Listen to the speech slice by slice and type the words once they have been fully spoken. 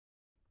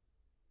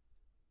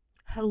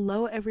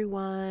Hello,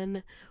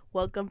 everyone.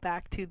 Welcome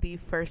back to the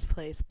First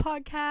Place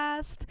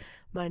podcast.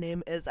 My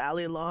name is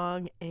Ali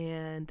Long,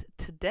 and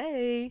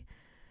today,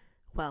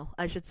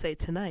 I should say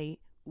tonight,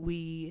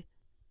 me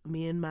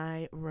and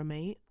my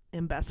roommate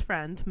and best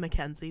friend,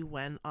 Mackenzie,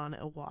 went on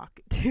a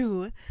walk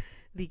to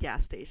the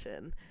gas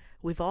station.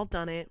 We've all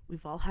done it.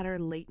 We've all had our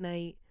late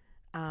night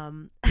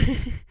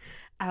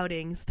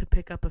outings to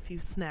pick up a few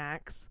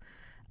snacks,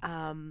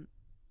 and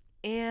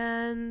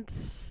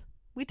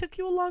we took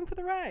you along for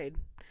the ride.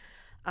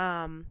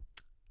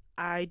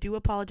 I do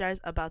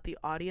apologize about the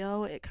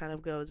audio. It kind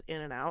of goes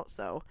in and out,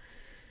 so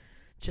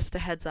just a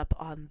heads up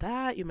on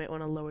that. You might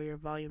want to lower your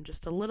volume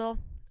just a little.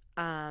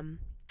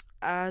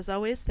 As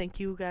always, thank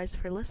you guys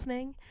for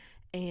listening,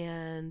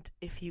 and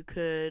if you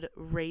could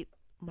rate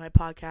my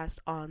podcast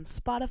on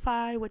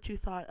Spotify, what you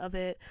thought of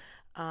it,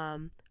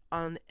 on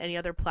any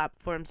other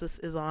platforms this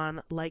is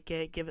on, like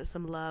it, give it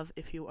some love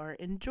if you are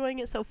enjoying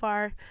it so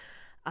far.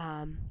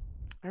 All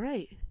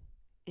right,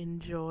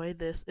 enjoy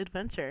this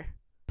adventure.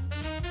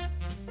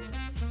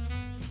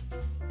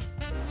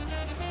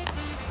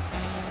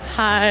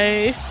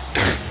 Hi.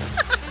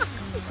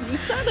 You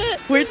said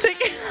it.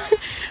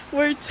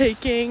 We're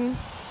taking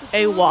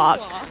a walk.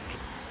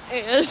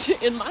 And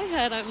in my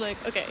head, I'm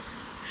like, okay,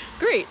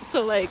 great.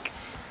 So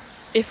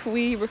if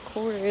we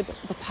record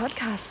the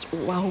podcast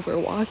while we're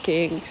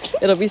walking,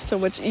 it'll be so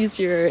much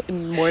easier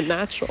and more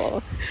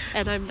natural.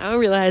 And I'm now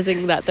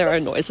realizing that there are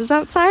noises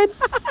outside.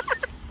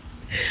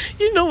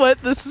 You know what?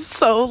 This is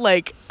so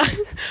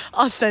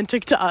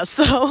authentic to us,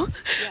 though.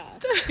 Yeah,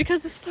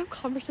 because this is how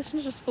conversation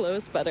just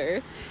flows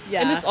better.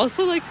 Yeah. And it's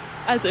also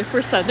as if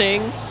we're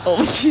sending,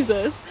 oh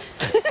Jesus.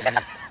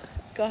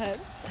 Go ahead.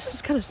 This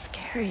is kind of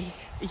scary.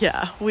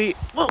 Yeah,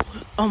 oh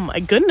my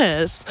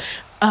goodness.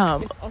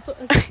 It's also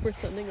as if we're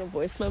sending a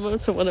voice memo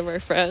to one of our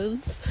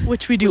friends.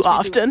 Which we do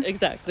often.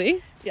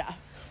 Exactly. Yeah.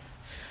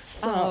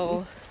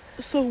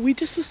 So we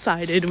just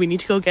decided we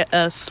need to go get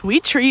a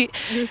sweet treat.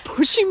 You're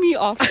pushing me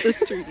off the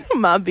street.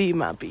 Mabi.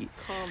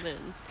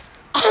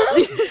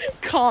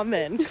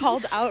 Common.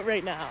 Called out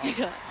right now.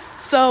 Yeah.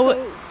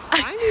 So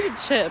I needed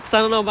chips. I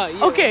don't know about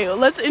you. Okay,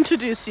 let's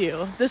introduce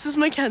you. This is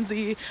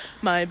Mackenzie,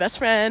 my best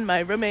friend,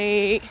 my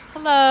roommate.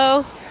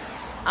 Hello.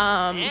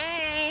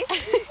 Hey.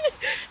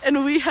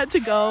 And we had to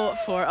go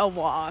for a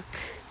walk.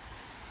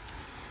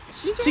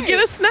 She's right. To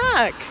get a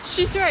snack.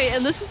 She's right.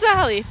 And this is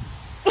Allie.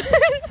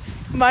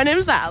 My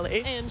name's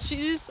Allie. And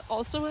she's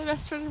also my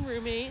best friend and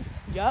roommate.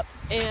 Yep.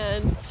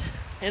 And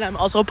I'm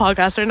also a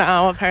podcaster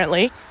now,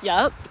 apparently.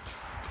 Yep.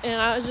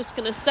 And I was just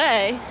going to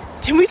say...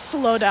 Can we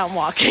slow down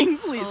walking,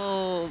 please?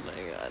 Oh, my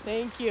God.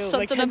 Thank you.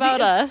 Something Mackenzie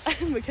about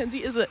us.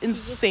 Mackenzie is an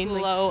insanely...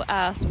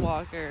 slow-ass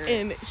walker.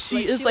 And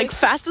she is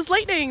fast as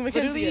lightning,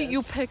 Mackenzie literally, is.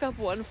 you pick up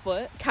 1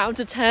 foot, count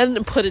to 10,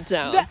 and put it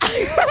down.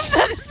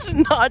 That is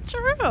not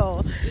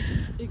true.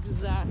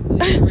 Exactly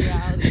the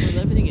reality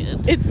we're living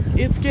in.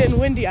 It's getting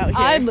windy out here.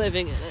 I'm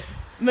living in it.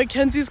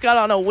 Mackenzie's got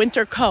on a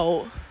winter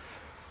coat.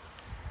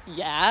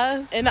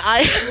 Yeah. And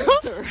I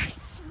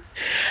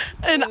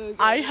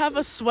have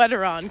a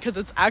sweater on because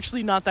it's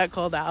actually not that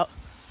cold out.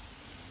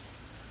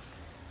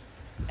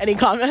 Any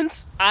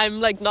comments?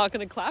 I'm not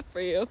gonna clap for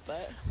you,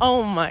 but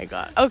oh my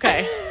God.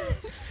 Okay.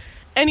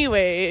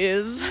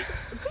 Anyways,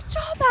 good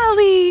job,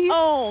 Allie.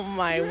 Oh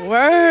my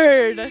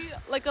word.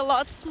 A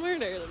lot smarter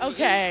than me.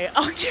 Okay.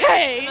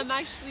 And I'm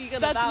actually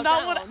gonna bow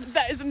down.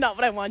 That is not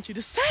what I want you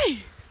to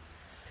say.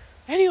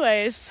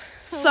 Anyways,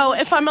 so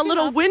if I'm a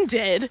little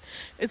winded,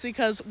 it's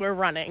because we're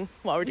running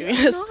while we're doing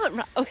this.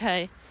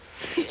 Okay.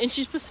 And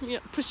she's pushing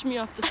me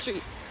off the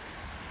street.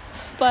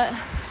 But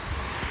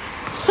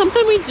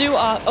something we do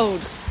often.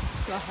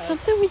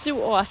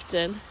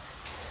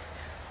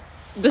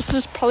 This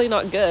is probably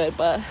not good,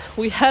 but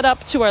we head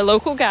up to our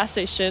local gas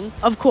station.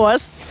 Of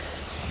course.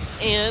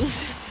 And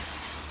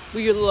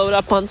we load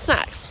up on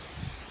snacks.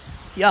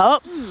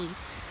 Yup.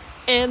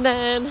 And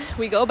then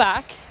we go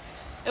back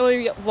and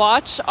we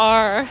watch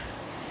our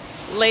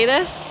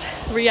latest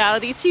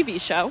reality TV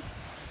show.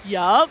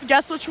 Yup.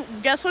 Guess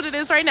what it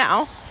is right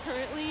now?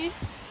 Currently,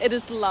 it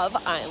is Love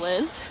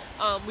Island.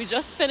 We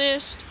just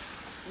finished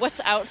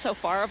what's out so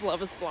far of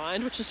Love is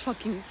Blind, which is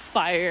fucking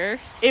fire.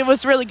 It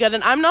was really good,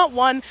 and I'm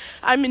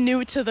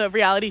new to the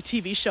reality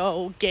TV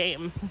show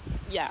game.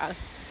 Yeah.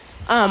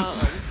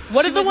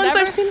 What are the ones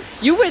I've seen?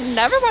 You would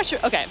never watch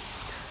it. Okay.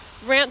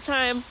 Rant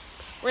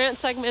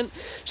segment.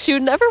 She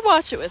would never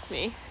watch it with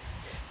me.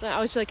 And I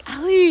always be like,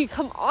 Allie,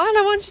 come on,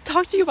 I want to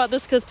talk to you about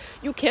this, because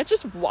you can't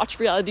just watch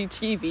reality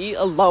TV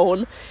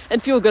alone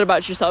and feel good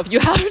about yourself. You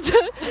have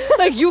to,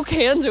 you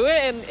can do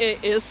it, and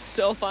it is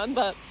still fun,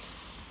 but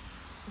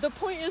the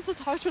point is to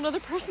talk to another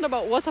person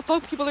about what the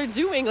fuck people are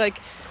doing.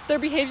 Their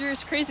behavior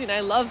is crazy, and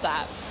I love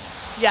that.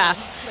 Yeah.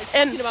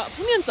 Talking about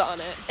opinions on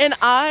it. And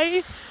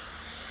I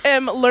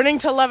am learning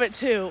to love it,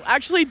 too.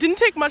 Actually, didn't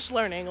take much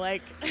learning.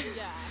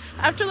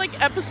 After,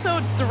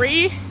 episode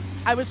 3,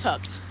 I was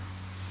hooked.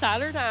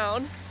 Sat her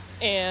down,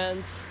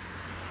 and,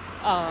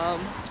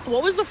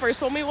 what was the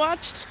first one we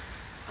watched?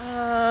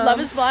 Love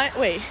is Blind?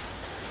 Wait.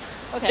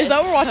 Okay, Is that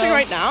what we're watching so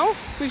right now?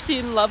 we've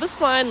seen Love is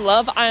Blind,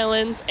 Love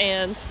Island,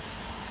 and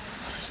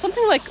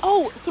something like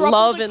Thruple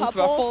Love to and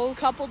couple, Thruples.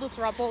 Couple to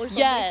thruple or something.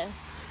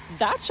 Yes,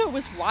 that show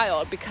was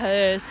wild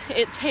because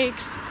it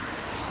takes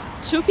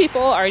two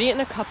people already in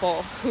a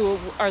couple who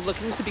are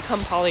looking to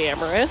become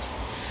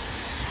polyamorous,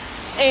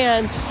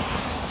 and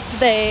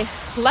they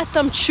let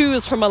them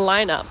choose from a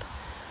lineup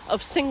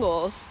of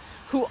singles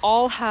who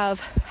all have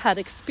had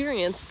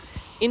experience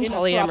in throuple,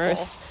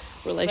 polyamorous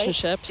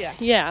relationships.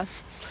 right? Yeah.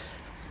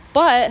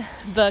 But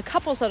the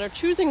couples that are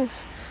choosing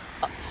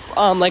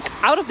like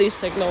out of these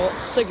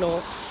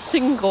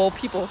single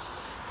people,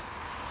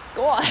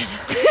 God,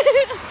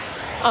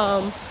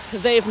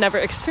 they've never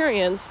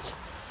experienced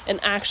an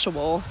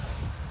actual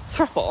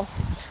throuple.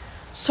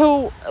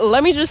 So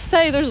let me just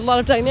say there's a lot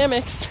of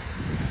dynamics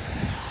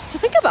to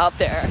think about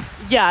there.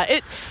 Yeah,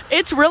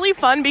 it's really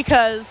fun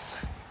because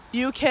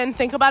you can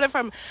think about it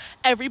from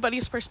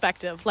everybody's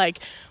perspective. Like,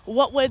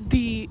 what would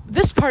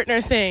this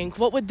partner think?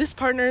 What would this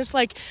partner's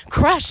like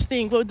crush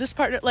think? What would this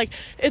partner like?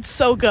 It's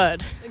so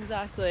good.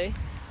 Exactly.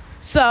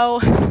 So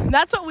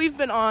that's what we've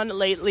been on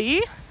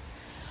lately.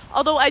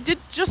 Although I did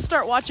just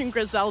start watching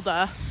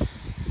Griselda,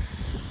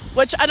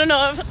 which I don't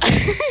know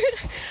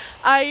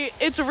if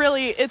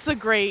it's a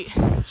great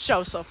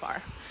show so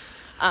far.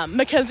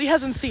 Mackenzie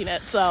hasn't seen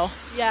it, so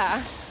Yeah.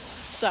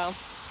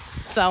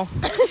 So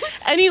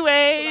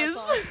anyways, that's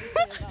all I can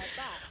say about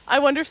that. I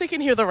wonder if they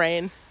can hear the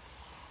rain.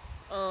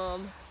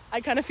 Um,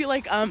 I kind of feel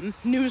like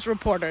news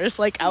reporters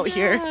like out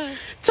here yeah,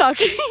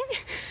 talking.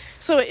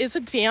 So it is a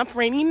damp,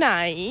 rainy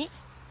night.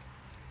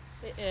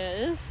 it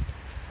is.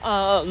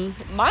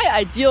 My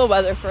ideal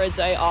weather for a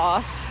day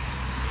off.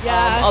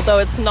 Yeah. Although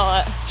it's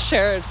not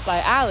shared by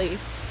Allie.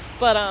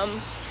 But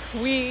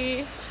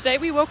today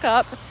we woke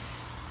up,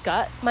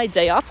 got my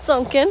day off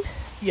Dunkin'.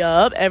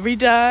 Yup, every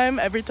time.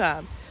 Every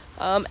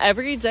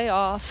day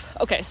off.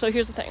 Okay, so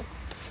here's the thing.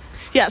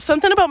 Yeah,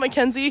 something about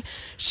Mackenzie.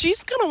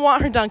 She's gonna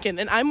want her Dunkin',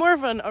 and I'm more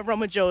of an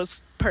Aroma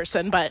Joe's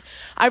person, but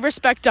I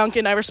respect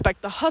Dunkin'. I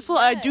respect the hustle.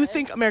 I do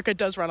think Yes. America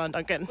does run on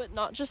Dunkin'. But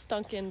not just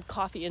Dunkin',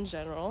 coffee in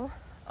general.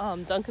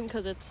 Dunkin'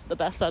 because it's the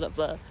best out of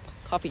the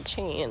coffee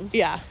chains.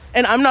 Yeah,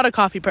 and I'm not a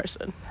coffee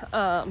person.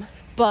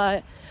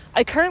 But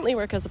I currently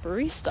work as a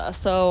barista,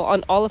 so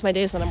on all of my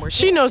days that I'm working,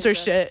 She knows I her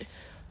can shit.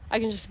 I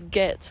can just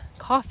get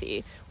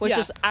coffee, which Yeah.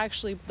 is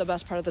actually the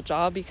best part of the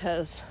job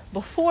because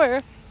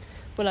before,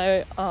 when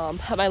I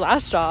had my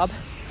last job,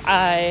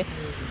 I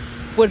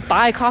would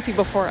buy coffee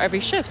before every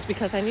shift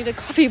because I needed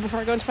coffee before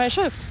I go into my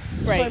shift.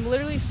 Right. So I'm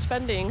literally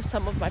spending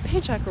some of my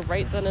paycheck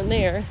right then and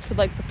there for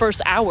like the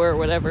first hour or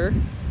whatever.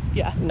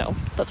 Yeah. No,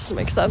 that doesn't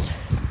make sense.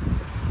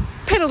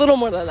 Paid a little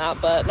more than that,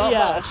 but not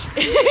Yeah.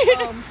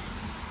 much.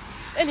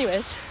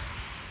 Anyways,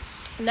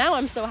 now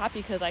I'm so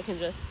happy because I can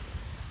just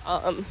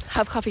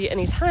have coffee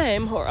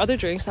anytime or other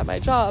drinks at my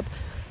job.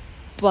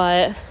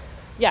 But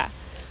yeah,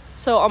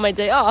 so on my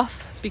day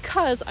off,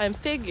 because I'm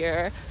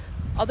figure,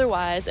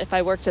 otherwise if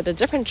I worked at a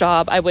different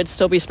job I would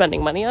still be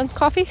spending money on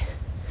coffee.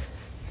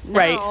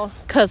 Right.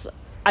 Because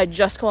I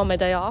just go on my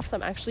day off, so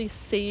I'm actually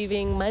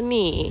saving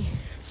money.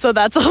 So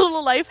that's a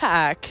little life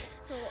hack.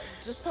 So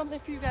just something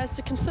for you guys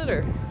to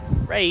consider.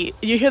 Right.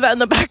 You hear that in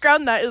the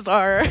background? That is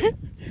our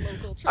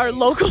Local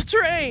local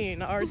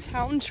train, our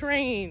town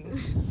train.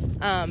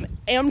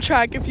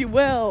 Amtrak, if you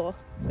will.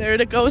 There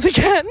it goes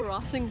again.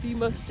 crossing the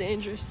most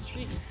dangerous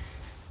street.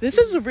 This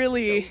is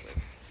really,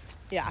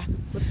 yeah,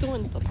 Let's go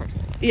into the parking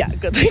lot. yeah,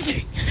 good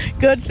thinking.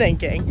 Good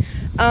thinking.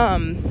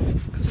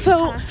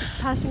 So,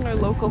 Passing our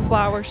local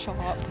flower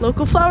shop.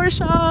 local flower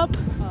shop.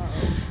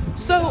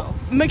 So,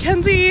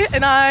 Mackenzie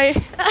and I,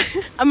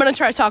 I'm going to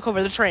try to talk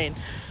over the train.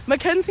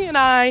 Mackenzie and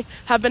I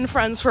have been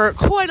friends for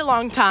quite a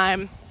long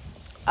time.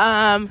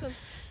 Since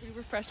we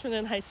were freshmen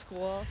in high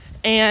school.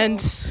 And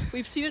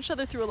We've seen each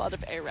other through a lot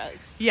of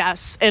eras.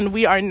 yes, and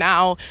we are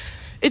now,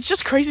 it's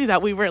just crazy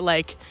that we were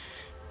like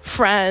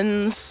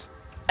friends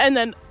and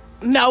then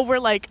now we're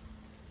like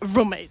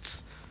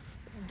roommates.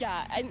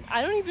 Yeah, and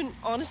I don't even,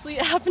 honestly,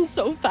 it happened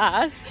so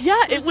fast. Yeah,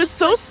 it was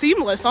so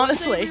seamless, One day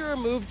honestly. we were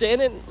moved in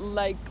and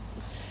like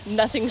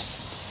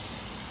nothing's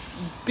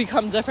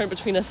become different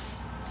between us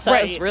since,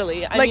 Right.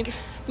 really. I Like- mean,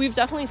 we've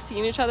definitely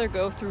seen each other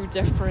go through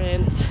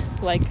different,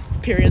 like,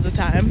 Periods of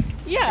time.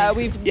 yeah,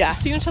 we've Yeah.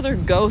 seen each other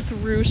go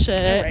through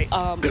shit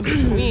Right. in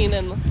between,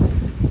 and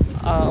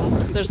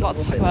there's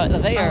lots to talk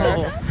about there.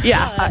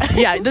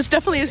 Yeah, this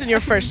definitely isn't your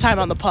first time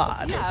on the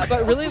pod. Yeah,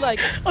 but really, like,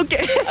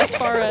 Okay. as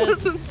far as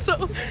Listen,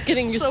 so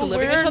getting used So to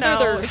living we're with each now,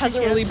 other, if there you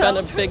hasn't can't really tell,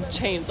 been a big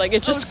change. Like,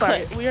 it just sorry,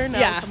 clicked. we are now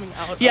yeah. coming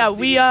out. Yeah,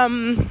 we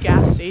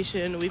gas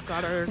station. We've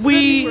got our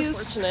We're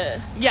goodies.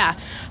 fortunate. Yeah,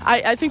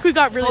 I think we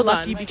got really Hold on,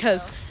 lucky my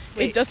because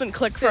it doesn't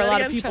click for a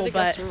lot of people,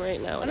 but right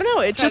now. I don't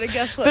know. It's just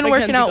been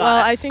working out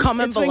well. I think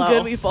it's been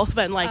good. We've both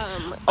been like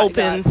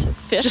open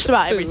just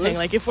about everything.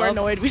 Like if we're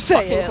annoyed, we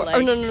say it. Like, oh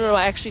no!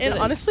 I actually didn't.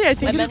 Honestly, I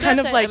think it's kind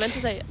of like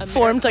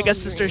formed like a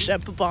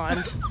sistership bond.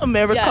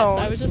 Americone. Yes,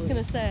 I was just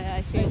gonna say.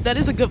 I think that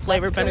is a good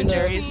flavor, Ben and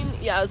Jerry's.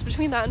 Yeah, it was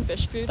between that and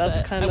fish food.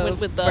 That's kind of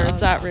with the where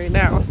it's at right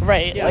now.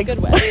 Right. Yeah, like good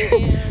way.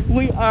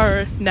 We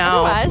are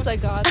now. Otherwise, I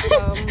got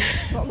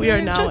some. We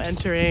are now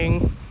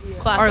entering.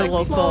 Our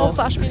local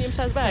 /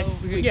 medium-sized bag. So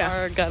we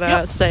are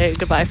gonna say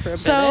goodbye for a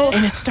bit.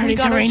 And it's starting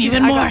to rain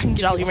even more. I got some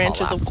Jolly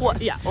Ranchers, of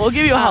course. Yeah, we'll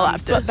give you a howl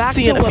after. But back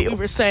to what we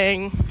were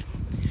saying.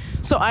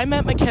 So I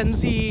met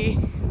Mackenzie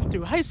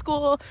through high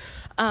school,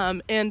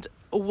 and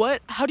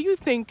how do you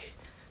think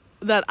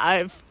that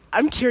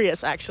I'm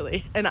curious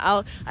actually, and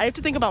I have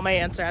to think about my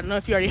answer. I don't know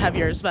if you already have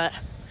yours, but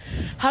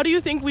how do you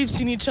think we've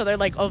seen each other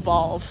like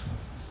evolve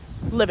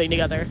living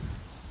together?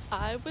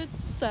 I would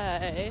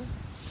say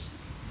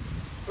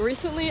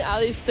recently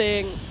Ali's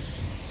thing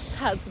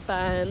has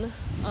been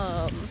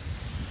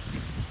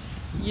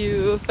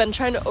you've been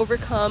trying to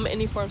overcome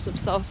any forms of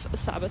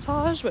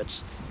self-sabotage,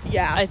 which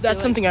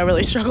that's something I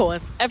really struggle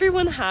with.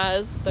 Everyone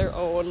has their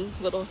own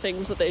little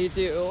things that they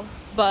do,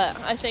 but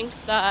I think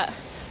that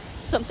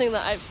something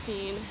that I've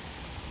seen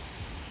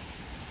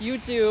you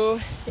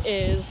do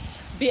is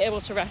be able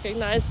to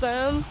recognize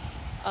them,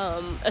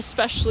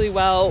 especially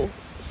well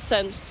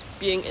since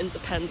being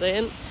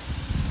independent.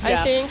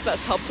 I think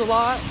that's helped a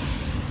lot.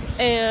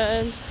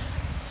 And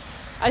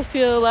I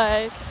feel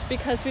like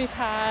because we've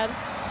had...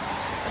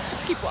 Let's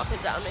just keep walking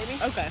down,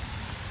 maybe. Okay.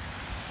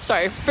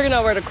 Sorry, figuring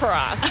out where to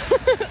cross.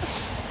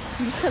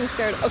 I'm just kind of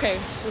scared. Okay,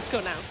 let's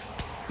go now.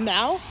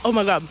 Now? Oh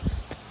my god.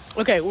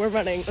 Okay, we're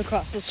running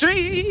across the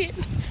street.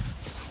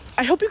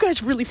 I hope you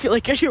guys really feel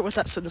like you're here with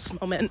us in this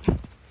moment.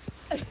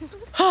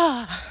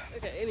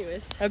 Okay,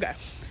 anyways. Okay.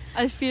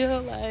 I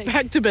feel like...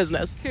 Back to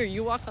business. Here,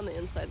 you walk on the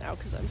inside now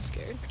because I'm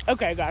scared.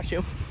 Okay, got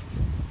you.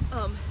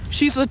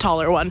 She's the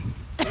taller one.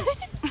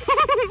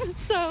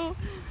 So,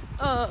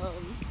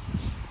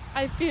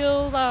 I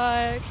feel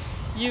like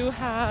you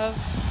have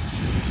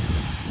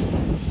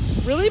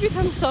really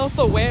become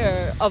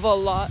self-aware of a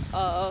lot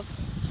of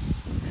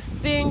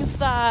things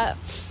that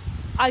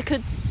I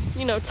could,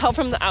 tell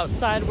from the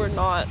outside were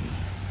not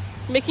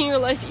making your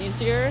life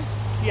easier.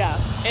 Yeah.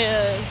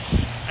 And,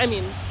 I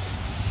mean,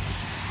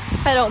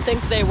 I don't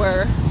think they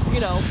were,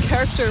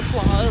 character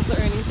flaws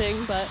or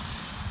anything, but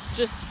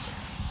just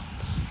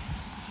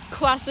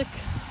classic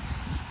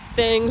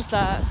things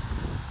that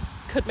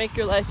could make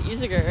your life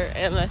easier,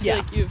 and I feel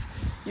like you've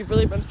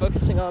really been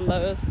focusing on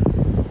those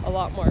a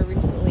lot more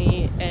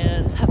recently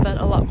and have been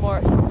a lot more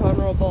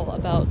vulnerable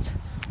about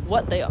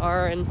what they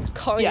are and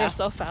calling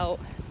yourself out,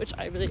 which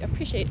I really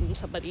appreciate in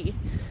somebody.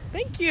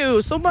 Thank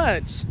you so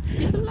much.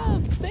 Peace and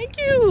love. Thank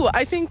you.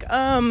 I think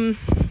I'm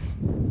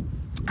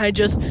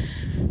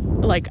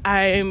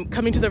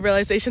coming to the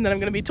realization that I'm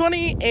going to be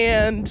 20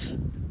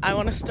 and I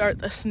want to start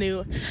this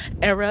new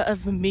era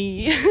of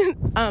me,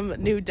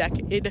 new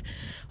decade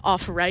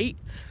off right.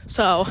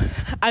 So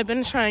I've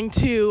been trying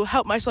to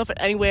help myself in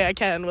any way I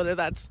can, whether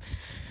that's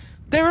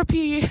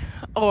therapy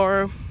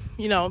or,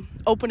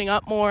 opening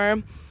up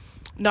more,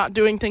 not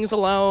doing things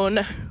alone,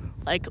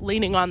 like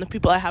leaning on the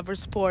people I have for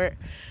support.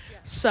 Yeah.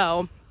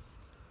 So,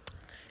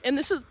 and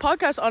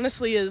podcast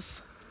honestly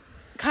is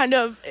kind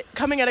of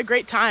coming at a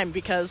great time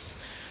because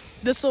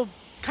this will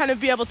kind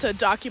of be able to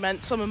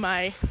document some of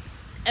my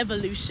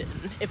evolution,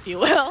 if you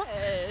will.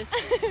 Yes.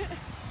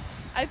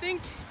 I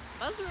think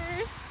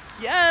buzzword.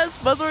 Yes,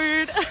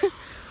 buzzword.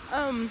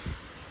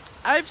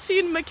 I've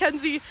seen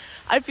Mackenzie,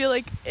 I feel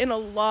like at a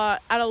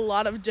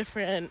lot of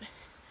different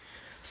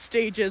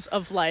stages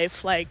of life,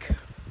 for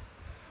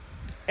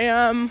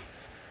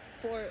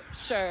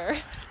sure.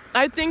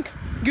 I think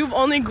you've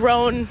only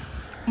grown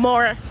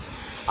more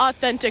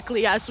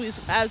authentically as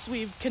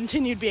we've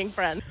continued being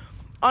friends.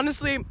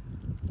 Honestly,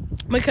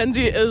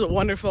 Mackenzie is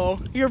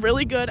wonderful. You're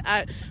really good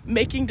at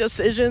making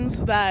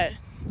decisions that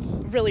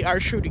really are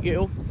true to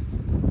you.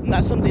 And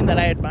that's something that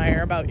I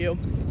admire about you.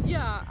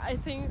 Yeah, I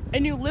think...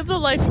 And you live the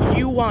life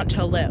you want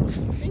to live.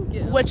 Thank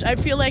you. Which I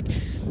feel like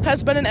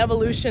has been an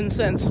evolution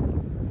since,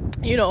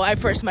 I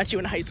first met you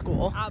in high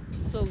school.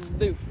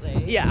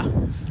 Absolutely. Yeah.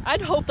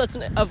 I'd hope that's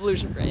an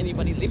evolution for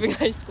anybody leaving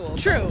high school.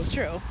 True.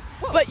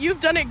 Whoa. But you've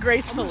done it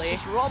gracefully. I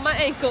just rolled my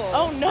ankle.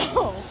 Oh,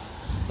 no.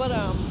 But,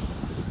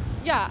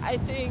 yeah, I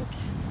think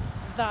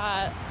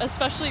that,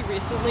 especially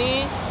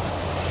recently,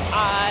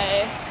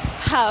 I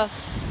have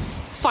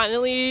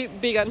finally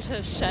begun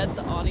to shed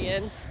the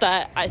audience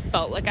that I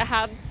felt like I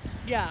had.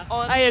 Yeah,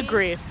 I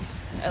agree.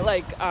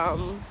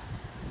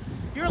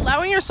 You're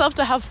allowing yourself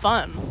to have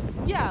fun.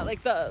 Yeah,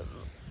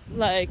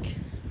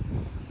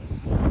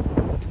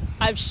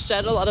 I've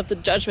shed a lot of the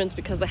judgments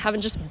because they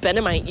haven't just been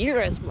in my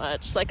ear as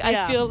much.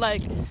 I feel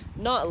like,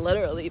 not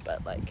literally,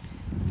 but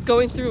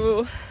going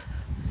through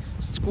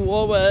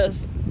school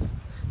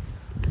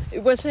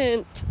it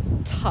wasn't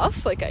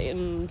tough. I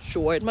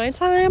enjoyed my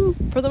time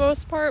for the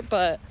most part,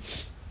 but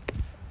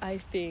I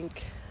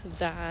think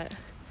that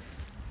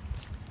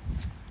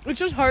It's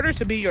just harder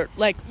to be your,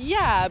 like,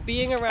 yeah,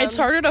 being around. it's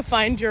harder to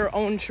find your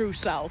own true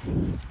self.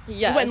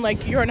 Yes. When,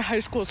 like, you're in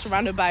high school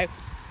surrounded by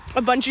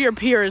a bunch of your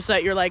peers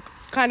that you're, like,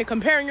 kind of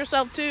comparing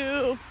yourself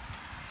to.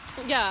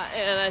 Yeah,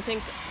 and I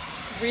think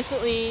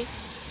recently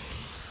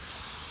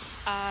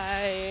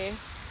I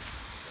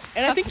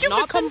think you've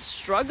not become been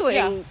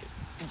struggling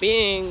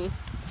being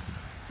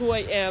who I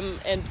am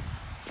and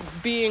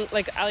being,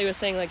 like Ali was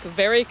saying, like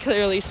very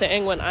clearly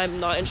saying when I'm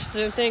not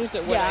interested in things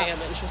or when I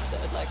am interested.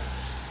 Like,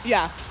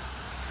 yeah,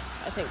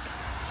 I think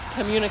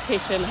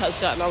communication has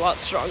gotten a lot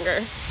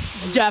stronger.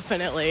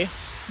 definitely.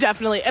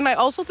 And I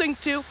also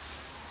think too,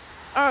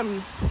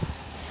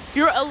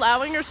 you're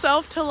allowing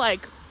yourself to,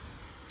 like,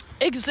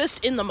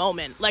 exist in the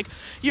moment. Like,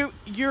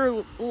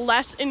 you're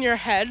less in your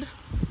head.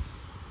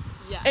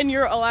 Yeah. And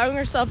you're allowing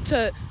yourself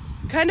to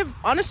kind of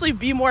honestly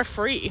be more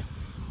free.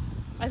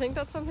 I think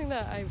that's something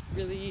that I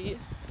really...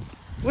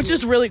 Which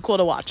is really cool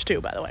to watch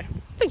too, by the way.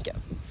 Thank you.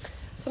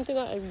 Something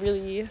that I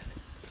really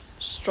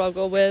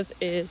struggle with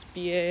is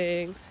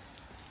being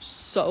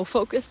so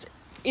focused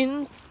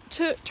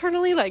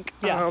internally, like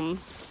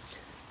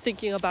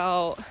thinking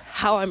about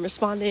how I'm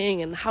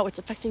responding and how it's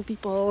affecting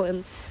people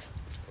and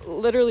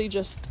literally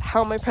just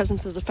how my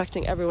presence is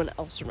affecting everyone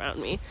else around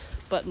me,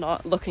 but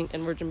not looking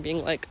inward and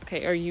being like,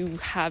 okay, are you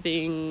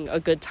having a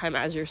good time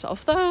as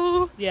yourself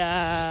though?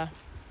 Yeah.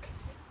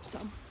 So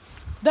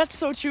that's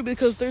so true,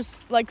 because there's,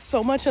 like,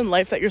 so much in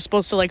life that you're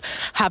supposed to, like,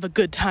 have a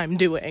good time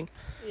doing.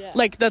 yeah.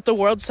 Like, that the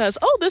world says,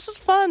 oh, this is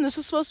fun, this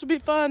is supposed to be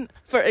fun.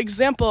 For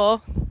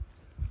example,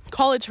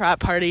 college frat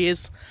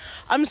parties.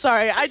 I'm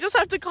sorry, I just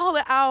have to call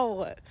it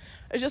out.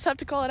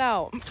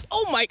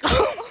 Oh my god.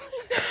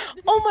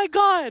 Oh my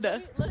god.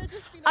 Let it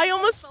just be I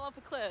almost fell off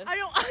a cliff.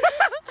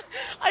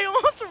 I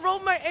almost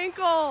rolled my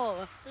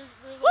ankle. There's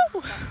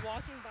like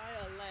walking by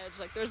a ledge,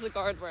 like there's a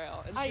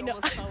guardrail, and she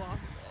almost fell off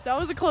it. That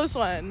was a close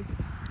one.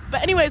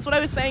 But anyways, what I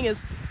was saying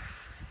is,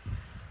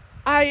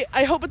 I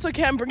hope it's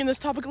okay, I'm bringing this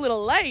topic a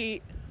little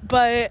light,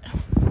 but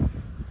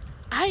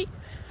I'm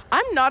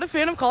not a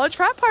fan of college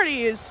frat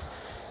parties.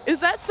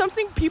 Is that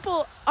something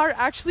people are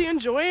actually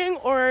enjoying,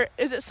 or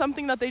is it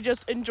something that they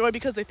just enjoy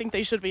because they think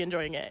they should be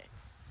enjoying it?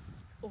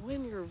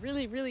 When you're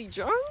really, really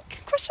drunk?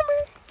 Question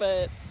mark.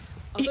 But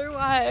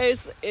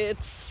otherwise,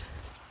 it's...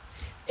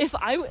 If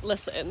I...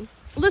 Listen,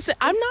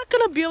 I'm not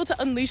gonna be able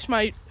to unleash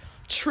my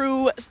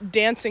true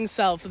dancing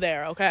self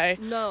there, okay?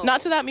 No. Not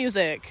to that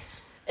music.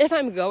 If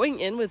I'm going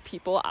in with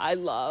people I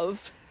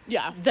love,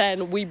 Yeah.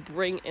 then we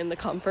bring in the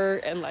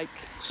comfort and, like...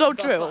 So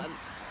the true. fun.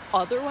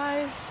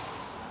 Otherwise...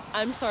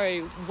 I'm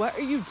sorry, what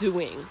are you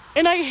doing?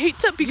 And I hate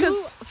to,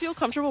 because... You feel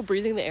comfortable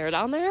breathing the air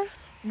down there?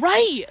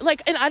 Right!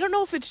 Like, and I don't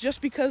know if it's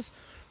just because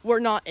we're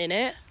not in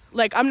it.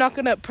 Like, I'm not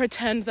gonna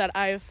pretend that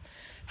I've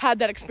had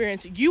that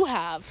experience. You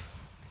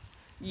have.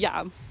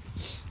 Yeah.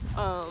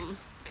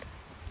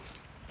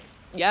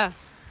 Yeah.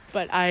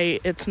 But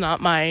it's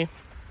not my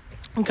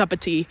cup of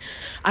tea.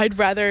 I'd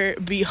rather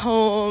be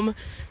home,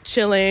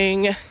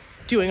 chilling,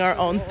 doing our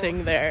own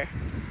thing there.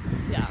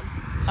 Yeah.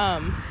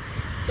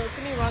 Don't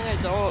get me wrong, I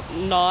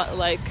don't not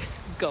like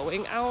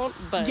going out,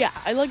 but... Yeah,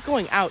 I like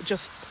going out,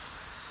 just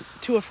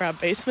to a frat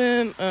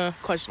basement,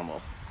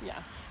 questionable.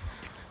 Yeah.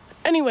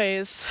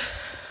 Anyways,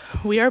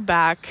 we are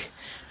back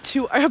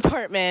to our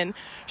apartment.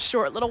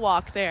 Short little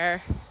walk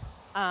there.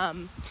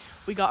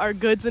 We got our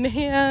goods in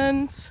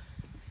hand.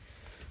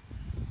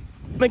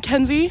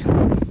 Mackenzie,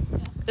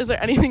 is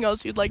there anything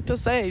else you'd like to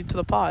say to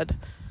the pod?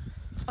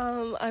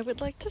 I would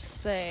like to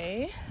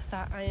say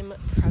that I'm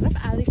proud of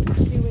Ali for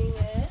doing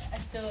it. I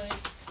feel like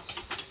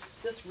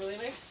this really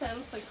makes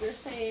sense, like we were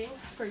saying,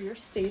 for your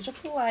stage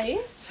of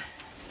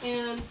life.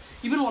 And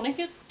you've been wanting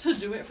to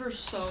do it for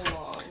so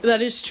long.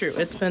 That is true.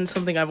 It's been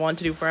something I've wanted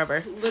to do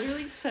forever.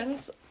 Literally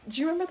since...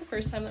 Do you remember the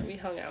first time that we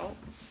hung out?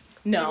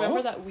 No. Do you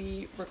remember that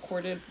we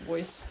recorded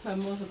voice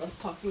memos of us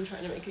talking,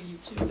 trying to make a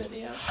YouTube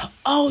video?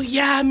 Oh,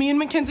 yeah. Me and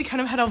Mackenzie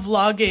kind of had a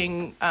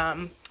vlogging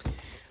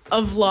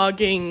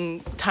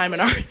time in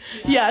our...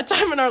 Yeah,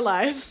 time in our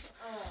lives.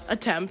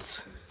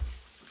 Attempt.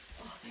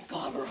 Oh, thank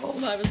God we're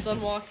home. I was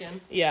done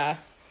walking. Yeah.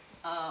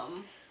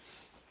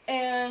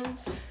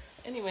 And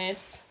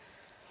anyways,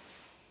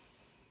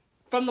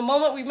 from the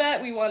moment we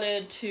met, we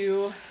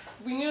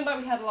knew that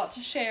we had a lot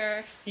to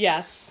share.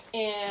 Yes.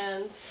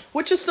 And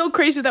which is so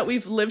crazy that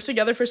we've lived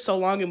together for so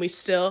long and we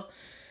still,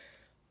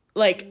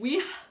 like, we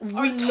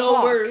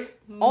talk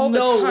all the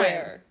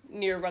nowhere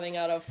near running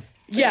out of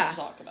things to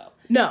talk about.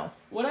 No.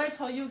 When I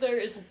tell you, there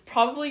is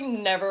probably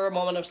never a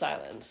moment of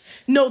silence.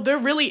 No, there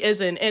really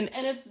isn't. And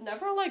it's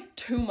never, like,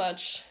 too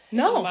much in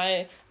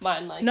my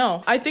mind. Like,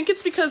 no, I think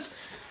it's because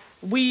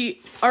we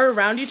are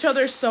around each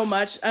other so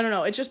much. I don't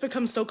know. It just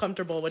becomes so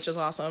comfortable, which is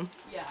awesome.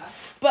 Yeah.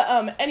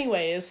 But,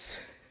 anyways.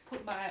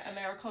 Put my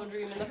Americone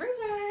Dream in the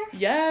freezer.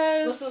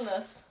 Yes. Listen to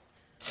this.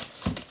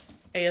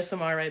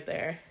 ASMR right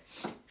there.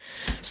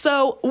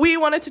 So, we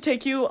wanted to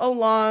take you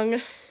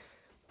along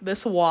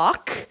this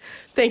walk.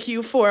 Thank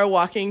you for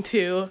walking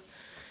to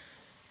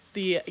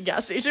the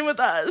gas station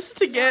with us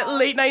to get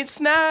late night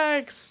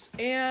snacks.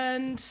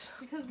 And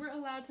we because we're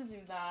allowed to do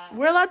that.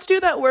 We're allowed to do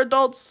that. We're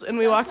adults, and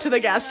we That's walk to the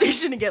okay. gas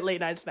station to get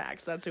late night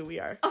snacks. That's who we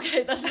are.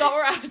 Okay, that's not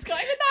where I was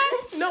going with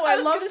that. No, I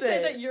was loved gonna say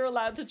it. that you're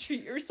allowed to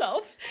treat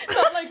yourself,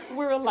 not like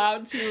we're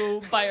allowed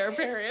to by our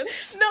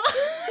parents. No.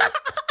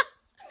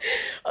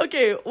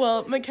 Okay,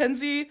 well,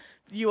 Mackenzie,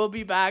 you will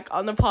be back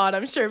on the pod,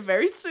 I'm sure,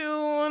 very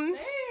soon.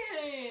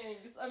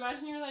 Thanks.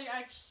 Imagine you're like,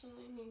 actually.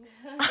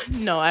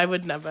 No, I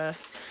would never.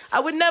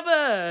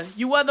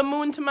 You are the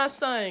moon to my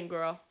sun,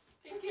 girl.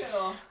 Thank you.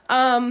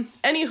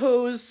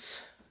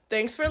 Anywho's,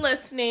 thanks for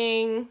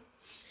listening.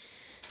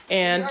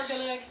 And we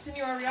are gonna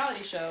continue our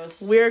reality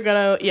shows. we're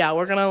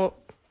gonna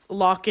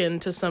lock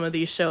into some of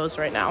these shows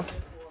right now.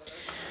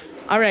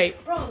 All right.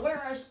 Bro, where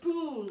are our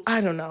spoons? I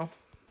don't know.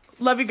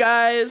 Love you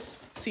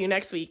guys. See you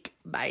next week.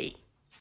 Bye.